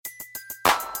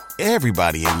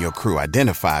Everybody in your crew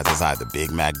identifies as either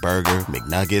Big Mac Burger,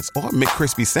 McNuggets, or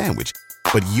McCrispy Sandwich.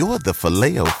 But you're the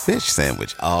Filet-O-Fish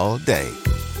Sandwich all day.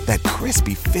 That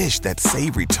crispy fish, that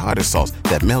savory tartar sauce,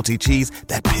 that melty cheese,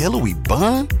 that pillowy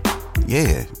bun.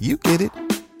 Yeah, you get it.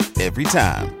 Every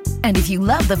time. And if you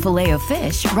love the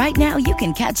Filet-O-Fish, right now you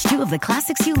can catch two of the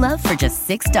classics you love for just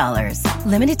 $6.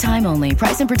 Limited time only.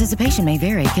 Price and participation may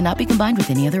vary. Cannot be combined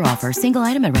with any other offer. Single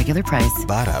item at regular price.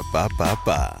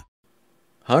 Ba-da-ba-ba-ba.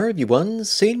 Hi everyone,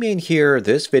 Sandman here.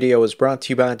 This video is brought to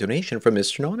you by a donation from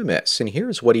Mr. Anonymous, and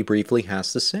here's what he briefly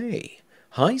has to say.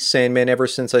 Hi Sandman, ever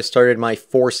since I started my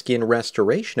foreskin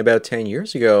restoration about 10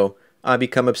 years ago, I've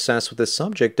become obsessed with the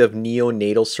subject of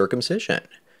neonatal circumcision.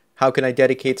 How can I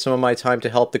dedicate some of my time to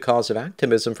help the cause of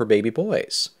activism for baby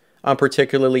boys? I'm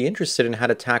particularly interested in how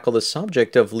to tackle the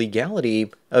subject of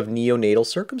legality of neonatal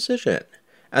circumcision.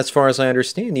 As far as I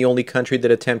understand, the only country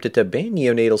that attempted to ban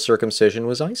neonatal circumcision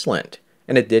was Iceland.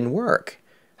 And it didn't work.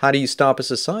 How do you stop a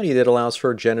society that allows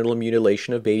for genital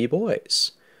mutilation of baby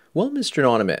boys? Well, Mr.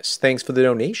 Anonymous, thanks for the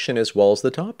donation as well as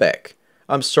the topic.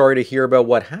 I'm sorry to hear about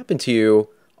what happened to you.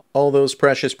 All those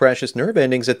precious nerve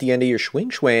endings at the end of your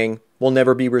swing will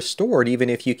never be restored even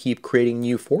if you keep creating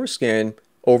new foreskin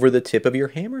over the tip of your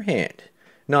hammer hand.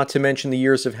 Not to mention the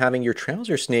years of having your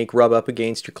trouser snake rub up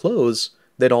against your clothes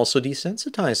that also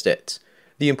desensitized it.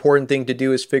 The important thing to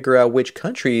do is figure out which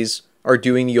countries are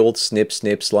doing the old snip,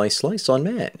 slice on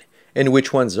men, and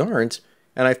which ones aren't,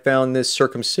 and I found this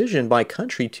circumcision by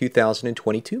country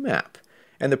 2022 map.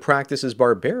 And the practice is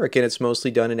barbaric and it's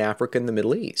mostly done in Africa and the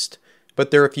Middle East.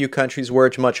 But there are a few countries where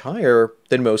it's much higher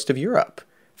than most of Europe.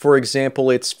 For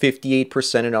example, it's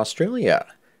 58% in Australia,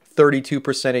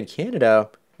 32% in Canada,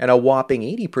 and a whopping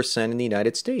 80% in the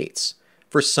United States.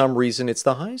 For some reason, it's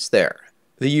the highest there.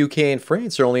 The UK and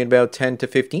France are only about 10 to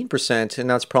 15%, and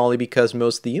that's probably because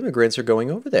most of the immigrants are going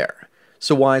over there.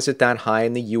 So why is it that high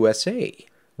in the USA?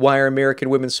 Why are American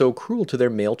women so cruel to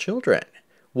their male children?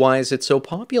 Why is it so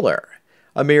popular?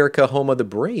 America, home of the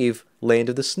brave, land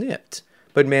of the snipped.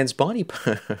 But men's body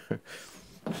parts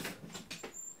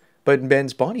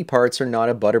are not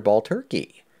a butterball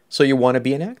turkey. So you want to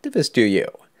be an activist, do you?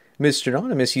 Mr.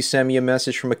 Anonymous, you sent me a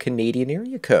message from a Canadian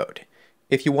area code.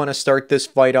 If you want to start this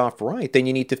fight off right, then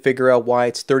you need to figure out why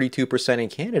it's 32% in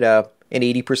Canada and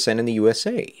 80% in the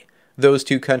USA. Those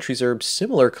two countries are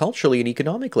similar culturally and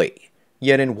economically,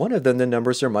 yet in one of them the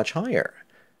numbers are much higher.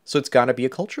 So it's got to be a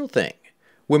cultural thing.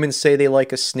 Women say they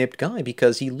like a snipped guy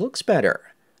because he looks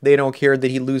better. They don't care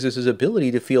that he loses his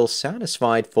ability to feel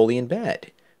satisfied fully in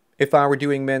bed. If I were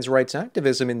doing men's rights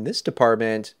activism in this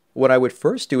department, what I would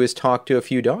first do is talk to a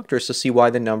few doctors to see why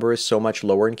the number is so much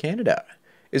lower in Canada.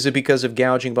 Is it because of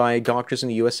gouging by doctors in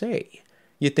the USA?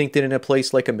 You'd think that in a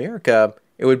place like America,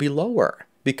 it would be lower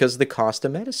because of the cost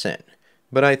of medicine.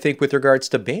 But I think with regards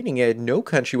to banning it, no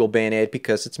country will ban it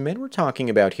because it's men we're talking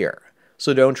about here.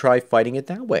 So don't try fighting it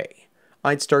that way.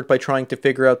 I'd start by trying to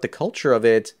figure out the culture of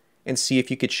it and see if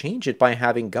you could change it by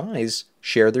having guys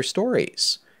share their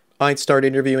stories. I'd start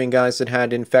interviewing guys that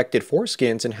had infected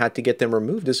foreskins and had to get them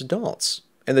removed as adults,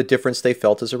 and the difference they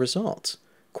felt as a result.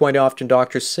 Quite often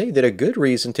doctors say that a good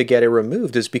reason to get it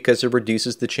removed is because it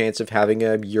reduces the chance of having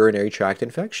a urinary tract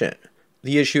infection.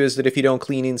 The issue is that if you don't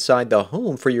clean inside the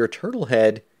home for your turtle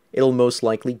head, it'll most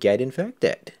likely get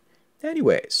infected.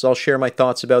 Anyways, I'll share my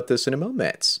thoughts about this in a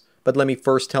moment, but let me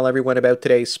first tell everyone about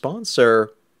today's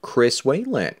sponsor, Chris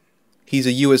Whalen. He's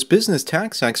a U.S. business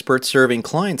tax expert serving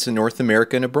clients in North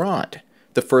America and abroad.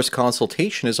 The first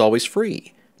consultation is always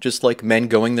free, just like men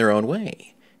going their own way.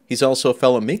 He's also a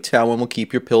fellow MGTOW and will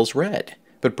keep your pills red,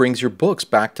 but brings your books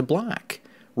back to black.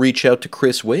 Reach out to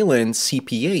Chris Whalen,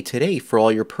 CPA, today for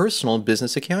all your personal and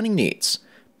business accounting needs,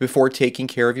 before taking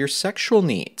care of your sexual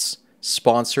needs.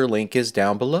 Sponsor link is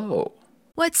down below.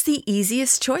 What's the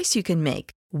easiest choice you can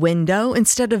make? Window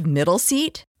instead of middle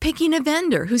seat? Picking a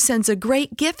vendor who sends a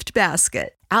great gift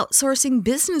basket? Outsourcing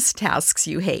business tasks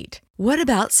you hate? What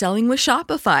about selling with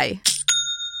Shopify?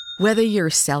 Whether you're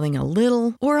selling a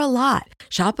little or a lot,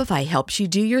 Shopify helps you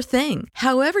do your thing,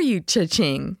 however you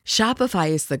cha-ching. Shopify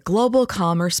is the global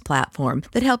commerce platform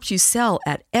that helps you sell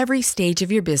at every stage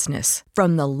of your business.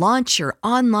 From the launch your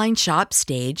online shop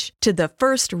stage to the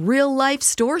first real-life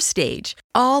store stage,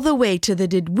 all the way to the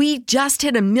did we just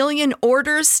hit 1 million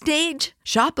orders stage.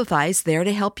 Shopify's there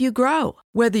to help you grow.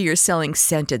 Whether you're selling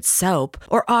scented soap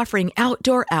or offering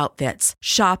outdoor outfits,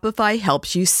 Shopify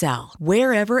helps you sell.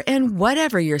 Wherever and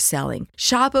whatever you're selling,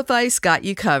 Shopify's got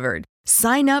you covered.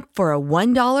 Sign up for a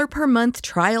 $1 per month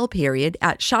trial period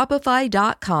at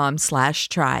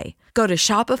shopify.com/try. Go to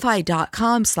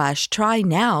shopify.com/try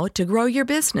now to grow your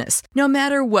business, no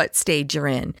matter what stage you're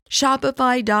in.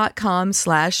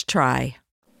 Shopify.com/try.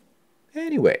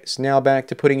 Anyways, now back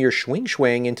to putting your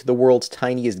swing into the world's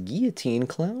tiniest guillotine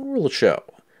clown world show.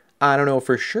 I don't know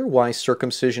for sure why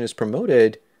circumcision is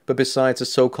promoted, but besides the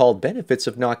so-called benefits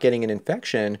of not getting an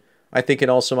infection, I think it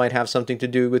also might have something to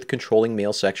do with controlling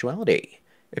male sexuality.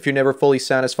 If you're never fully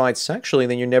satisfied sexually,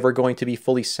 then you're never going to be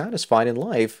fully satisfied in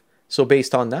life. So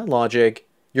based on that logic,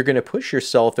 you're going to push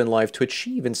yourself in life to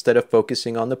achieve instead of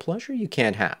focusing on the pleasure you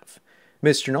can't have.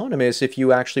 Mr. Anonymous, if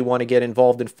you actually want to get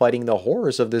involved in fighting the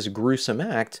horrors of this gruesome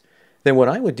act, then what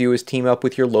I would do is team up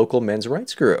with your local men's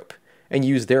rights group and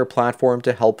use their platform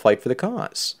to help fight for the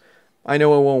cause. I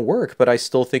know it won't work, but I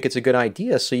still think it's a good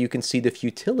idea so you can see the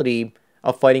futility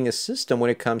of fighting a system when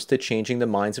it comes to changing the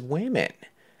minds of women.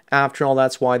 After all,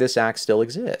 that's why this act still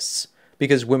exists,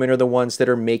 because women are the ones that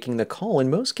are making the call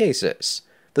in most cases.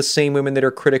 The same women that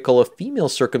are critical of female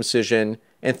circumcision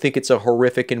and think it's a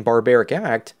horrific and barbaric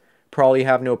act probably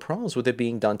have no problems with it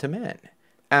being done to men.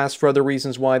 As for other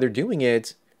reasons why they're doing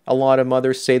it, a lot of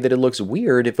mothers say that it looks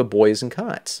weird if a boy isn't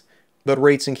cut. But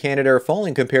rates in Canada are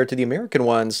falling compared to the American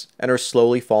ones and are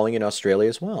slowly falling in Australia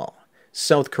as well.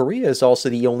 South Korea is also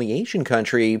the only Asian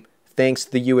country, thanks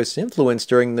to the US influence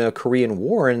during the Korean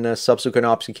War and the subsequent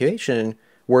occupation,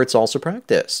 where it's also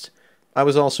practiced. I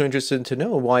was also interested to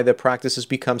know why the practice has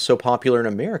become so popular in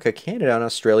America, Canada, and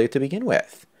Australia to begin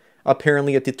with.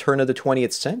 Apparently, at the turn of the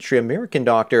 20th century, American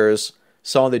doctors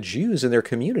saw that Jews in their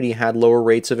community had lower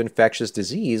rates of infectious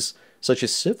disease, such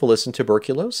as syphilis and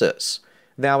tuberculosis.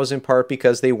 That was in part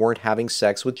because they weren't having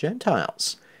sex with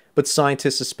Gentiles. But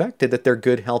scientists suspected that their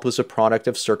good health was a product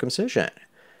of circumcision.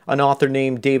 An author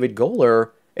named David Goller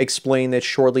explained that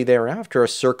shortly thereafter, a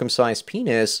circumcised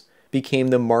penis became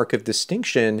the mark of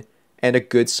distinction and a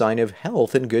good sign of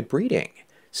health and good breeding,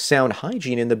 sound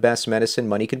hygiene, and the best medicine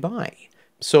money could buy.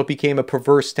 So it became a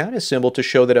perverse status symbol to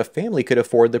show that a family could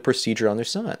afford the procedure on their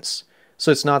sons.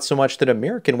 So it's not so much that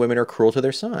American women are cruel to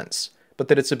their sons, but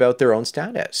that it's about their own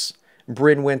status.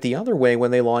 Britain went the other way when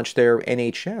they launched their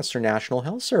NHS, or National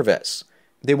Health Service.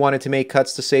 They wanted to make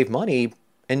cuts to save money,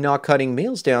 and not cutting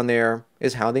males down there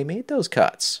is how they made those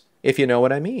cuts, if you know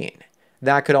what I mean.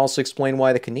 That could also explain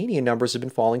why the Canadian numbers have been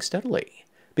falling steadily,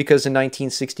 because in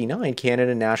 1969,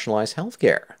 Canada nationalized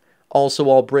healthcare. Also,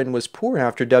 while Britain was poor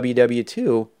after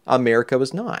WW2, America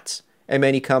was not, and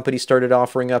many companies started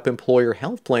offering up employer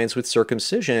health plans with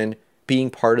circumcision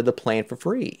being part of the plan for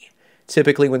free.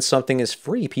 Typically, when something is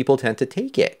free, people tend to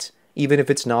take it, even if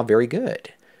it's not very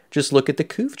good. Just look at the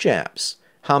coof jabs.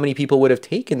 How many people would have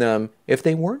taken them if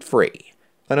they weren't free?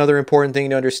 Another important thing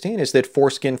to understand is that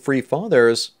foreskin-free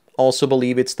fathers also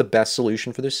believe it's the best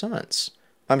solution for their sons.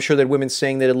 I'm sure that women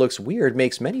saying that it looks weird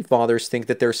makes many fathers think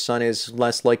that their son is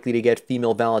less likely to get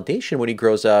female validation when he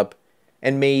grows up,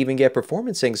 and may even get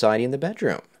performance anxiety in the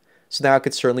bedroom. So that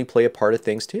could certainly play a part of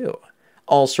things too.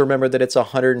 Also remember that it's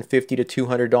 $150 to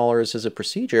 $200 as a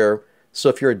procedure, so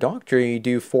if you're a doctor and you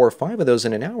do 4 or 5 of those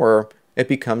in an hour, it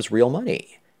becomes real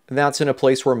money. That's in a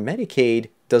place where Medicaid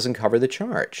doesn't cover the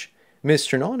charge.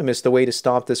 Mr. Anonymous, the way to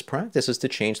stop this practice is to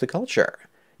change the culture.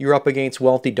 You're up against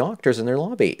wealthy doctors and their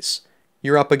lobbies.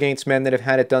 You're up against men that have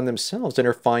had it done themselves and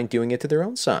are fine doing it to their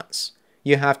own sons.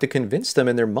 You have to convince them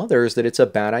and their mothers that it's a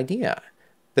bad idea,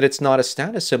 that it's not a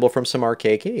status symbol from some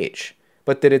archaic age,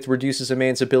 but that it reduces a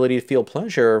man's ability to feel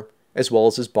pleasure as well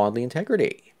as his bodily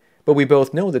integrity. But we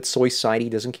both know that society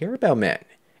doesn't care about men.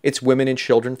 It's women and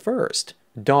children first,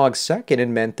 dogs second,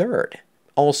 and men third.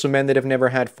 Also, men that have never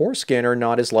had foreskin are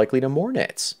not as likely to mourn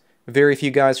it. Very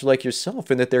few guys are like yourself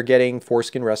in that they're getting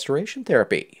foreskin restoration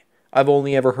therapy. I've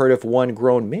only ever heard of one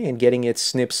grown man getting it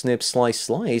snip,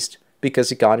 sliced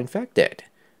because it got infected.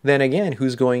 Then again,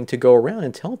 who's going to go around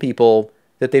and tell people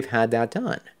that they've had that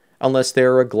done, unless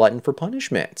they're a glutton for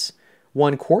punishment?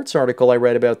 One Quartz article I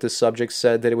read about this subject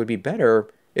said that it would be better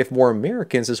if more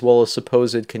Americans as well as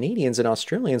supposed Canadians and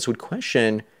Australians would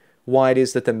question why it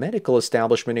is that the medical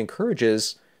establishment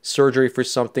encourages surgery for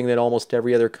something that almost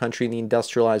every other country in the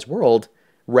industrialized world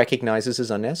recognizes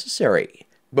as unnecessary.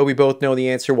 But we both know the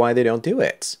answer why they don't do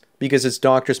it. Because it's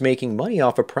doctors making money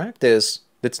off a practice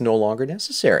that's no longer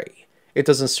necessary. It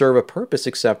doesn't serve a purpose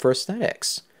except for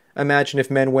aesthetics. Imagine if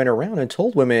men went around and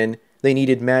told women they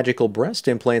needed magical breast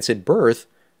implants at birth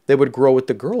that would grow with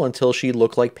the girl until she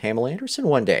looked like Pamela Anderson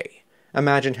one day.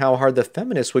 Imagine how hard the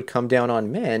feminists would come down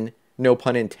on men, no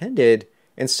pun intended,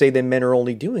 and say that men are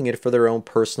only doing it for their own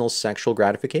personal sexual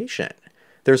gratification.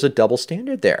 There's a double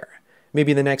standard there.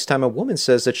 Maybe the next time a woman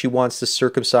says that she wants to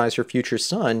circumcise her future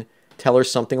son, tell her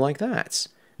something like that.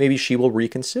 Maybe she will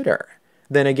reconsider.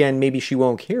 Then again, maybe she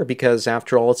won't care because,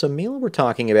 after all, it's a meal we're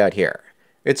talking about here.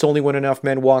 It's only when enough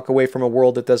men walk away from a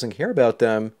world that doesn't care about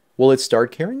them will it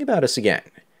start caring about us again.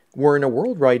 We're in a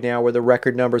world right now where the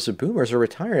record numbers of boomers are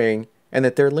retiring and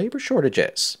that there are labor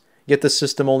shortages. Yet the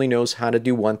system only knows how to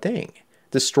do one thing: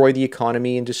 destroy the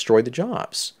economy and destroy the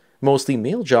jobs. Mostly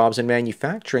male jobs in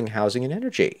manufacturing, housing, and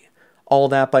energy. All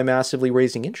that by massively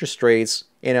raising interest rates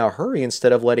in a hurry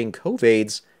instead of letting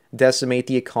COVIDs decimate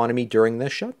the economy during the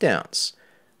shutdowns.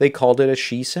 They called it a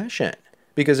she-cession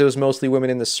because it was mostly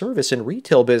women in the service and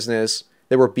retail business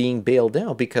that were being bailed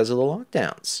out because of the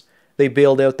lockdowns. They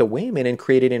bailed out the women and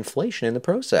created inflation in the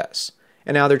process.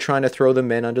 And now they're trying to throw the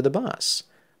men under the bus.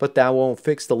 But that won't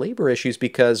fix the labor issues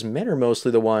because men are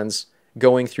mostly the ones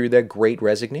going through the great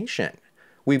resignation.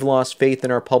 We've lost faith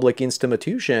in our public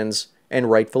institutions, and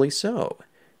rightfully so.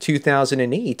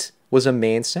 2008 was a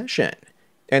man session,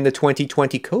 and the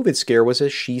 2020 COVID scare was a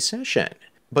she session.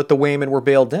 But the women were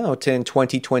bailed out, and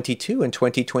 2022 and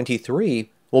 2023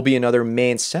 will be another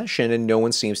man session, and no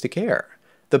one seems to care.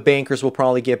 The bankers will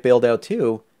probably get bailed out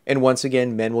too, and once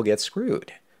again, men will get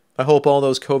screwed. I hope all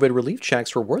those COVID relief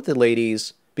checks were worth it,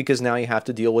 ladies, because now you have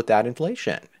to deal with that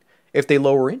inflation. If they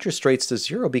lower interest rates to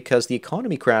zero because the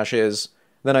economy crashes,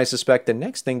 then I suspect the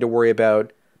next thing to worry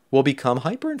about will become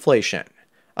hyperinflation.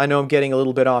 I know I'm getting a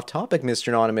little bit off topic, Mr.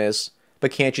 Anonymous,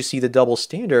 but can't you see the double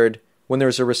standard when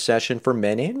there's a recession for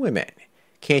men and women?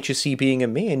 Can't you see being a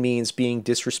man means being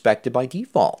disrespected by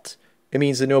default? It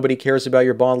means that nobody cares about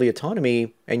your bodily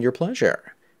autonomy and your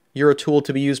pleasure. You're a tool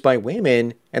to be used by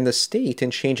women, and the state,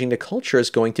 and changing the culture is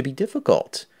going to be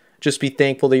difficult. Just be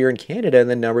thankful that you're in Canada and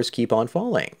the numbers keep on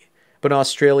falling. But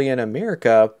Australia and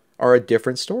America are a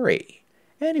different story.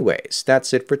 Anyways,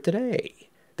 that's it for today.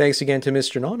 Thanks again to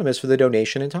Mr. Anonymous for the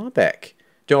donation and topic.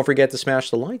 Don't forget to smash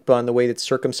the like button the way that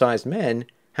circumcised men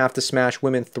have to smash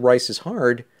women thrice as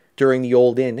hard during the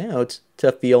old in-out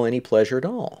to feel any pleasure at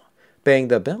all. Bang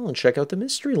the bell and check out the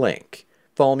mystery link.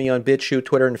 Follow me on BitChute,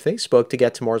 Twitter, and Facebook to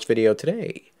get tomorrow's video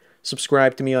today.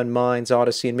 Subscribe to me on Minds,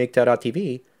 Odyssey, and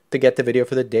MGTOW.tv to get the video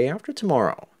for the day after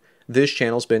tomorrow. This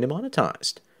channel's been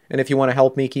demonetized. And if you want to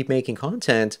help me keep making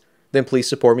content, then please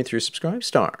support me through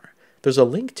Subscribestar. There's a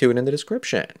link to it in the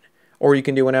description. Or you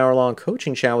can do an hour-long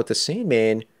coaching chat with the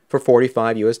Sandman for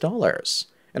 $45 US.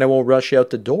 And I won't rush you out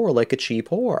the door like a cheap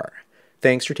whore.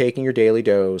 Thanks for taking your daily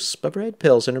dose of red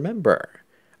pills, and remember,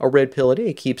 a red pill a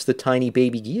day keeps the tiny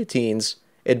baby guillotines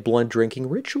and blood drinking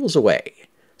rituals away.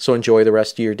 So enjoy the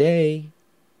rest of your day,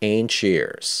 and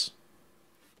cheers.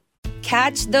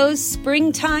 Catch those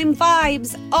springtime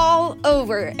vibes all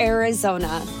over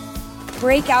Arizona.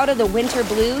 Break out of the winter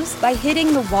blues by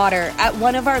hitting the water at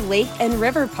one of our lake and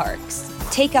river parks.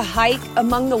 Take a hike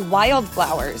among the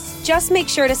wildflowers. Just make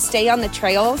sure to stay on the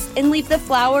trails and leave the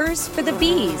flowers for the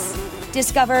bees.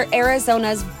 Discover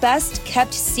Arizona's best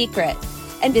kept secret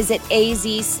and visit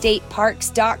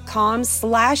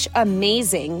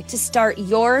azstateparks.com/amazing to start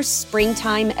your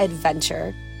springtime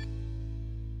adventure.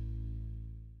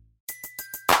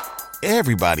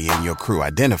 Everybody in your crew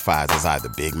identifies as either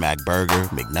Big Mac Burger,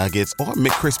 McNuggets, or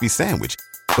McCrispy Sandwich.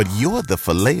 But you're the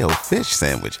Filet-O-Fish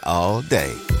Sandwich all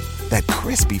day. That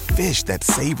crispy fish, that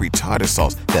savory tartar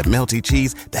sauce, that melty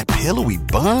cheese, that pillowy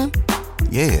bun.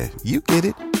 Yeah, you get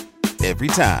it. Every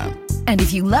time. And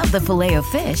if you love the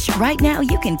Filet-O-Fish, right now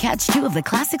you can catch two of the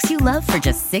classics you love for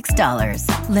just $6.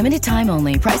 Limited time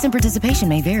only. Price and participation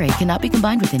may vary. Cannot be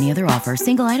combined with any other offer.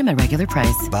 Single item at regular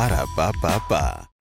price. Ba-da-ba-ba-ba.